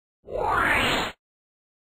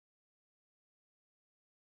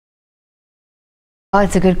Well,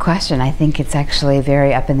 it's a good question. I think it's actually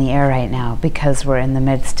very up in the air right now because we're in the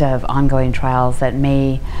midst of ongoing trials that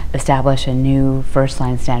may establish a new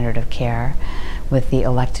first-line standard of care with the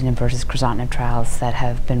alectinib versus crizotinib trials that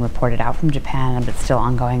have been reported out from Japan but still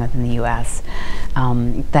ongoing within the US.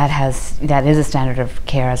 That is a standard of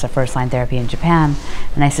care as a first-line therapy in Japan,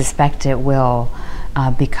 and I suspect it will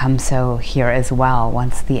become so here as well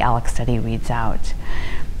once the ALK study reads out.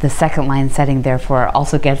 The second-line setting, therefore,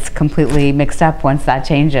 also gets completely mixed up once that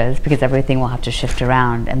changes because everything will have to shift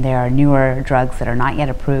around, and there are newer drugs that are not yet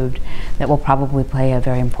approved that will probably play a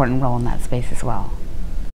very important role in that space as well.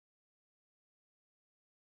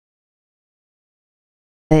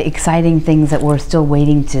 The exciting things that we're still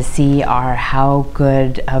waiting to see are how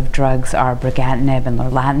good of drugs are brigatinib and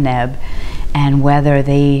lorlatinib, and whether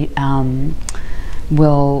they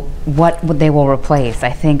what they will replace.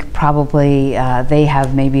 I think probably they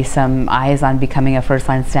have maybe some eyes on becoming a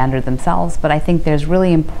first-line standard themselves, but I think there's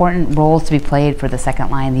really important roles to be played for the second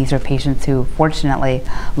line. These are patients who fortunately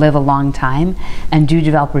live a long time and do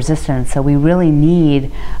develop resistance, so we really need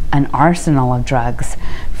an arsenal of drugs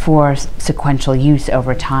for sequential use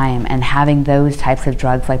over time, and having those types of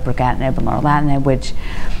drugs like brigatinib and lorlatinib, which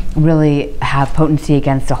really have potency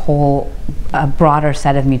against a broader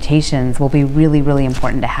set of mutations, will be really, really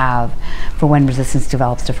important to have for when resistance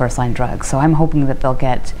develops to first-line drugs. So I'm hoping that they'll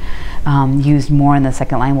get used more in the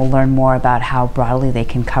second line. We'll learn more about how broadly they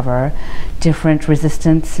can cover different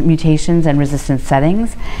resistance mutations and resistance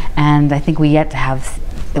settings, and I think we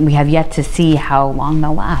have yet to see how long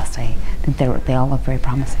they'll last. I think they all look very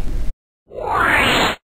promising.